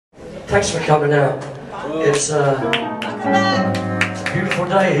Thanks for coming out. It's a beautiful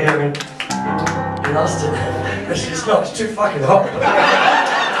day here in Austin. It's not, it's too fucking hot.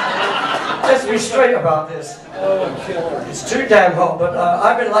 Let's be straight about this. It's too damn hot, but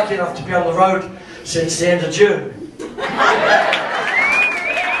I've been lucky enough to be on the road since the end of June.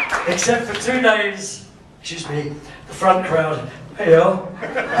 Except for 2 days, excuse me, the front crowd. Hey yo,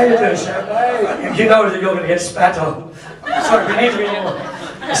 how you doing, sir? You know that you're going to get spat on. Sorry, we need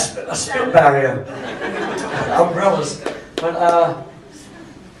a spit barrier. Umbrellas. But I've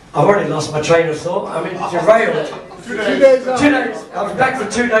already lost my train of thought. I mean, derailed. 2 days. 2 days. I was back for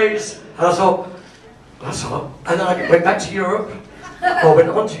 2 days, and I thought, that's hot. And then I went back to Europe, or went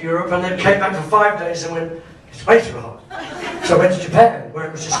on to Europe, and then came back for 5 days and went, it's way too hot. So I went to Japan, where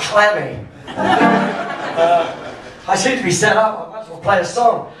it was just clammy. I seem to be set up. I might as well play a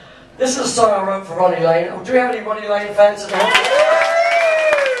song. This is a song I wrote for Ronnie Lane. Oh, do we have any Ronnie Lane fans at home?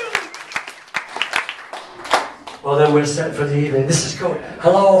 Well, then we're set for the evening. This is called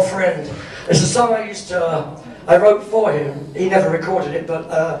Hello Old Friend. It's a song I wrote for him. He never recorded it,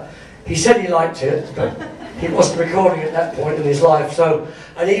 but he said he liked it, but he wasn't recording at that point in his life. So,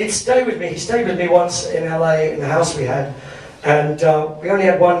 and he'd stay with me. He stayed with me once in LA in the house we had, and we only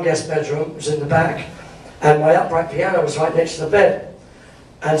had one guest bedroom. It was in the back, and my upright piano was right next to the bed.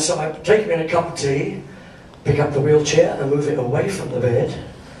 And so I'd take him in a cup of tea, pick up the wheelchair and move it away from the bed,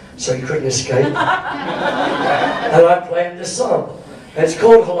 so he couldn't escape. And I played this song. And it's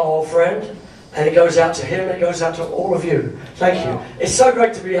called Hello Old Friend, and it goes out to him, and it goes out to all of you. Thank you. It's so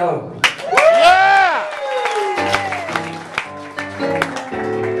great to be home. Yeah!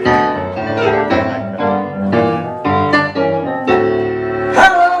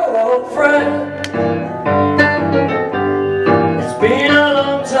 Hello, old friend. It's been a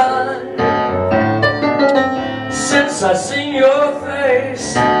long time since I've seen your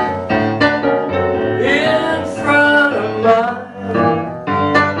face in front of mine.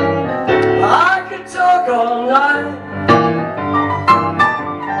 I could talk all night,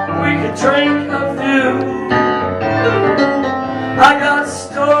 we could drink a few. I got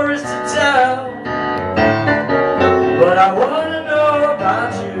stories to tell, but I want to know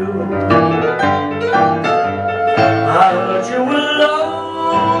about you. I heard you were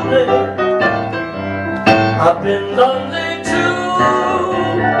lonely, I've been lonely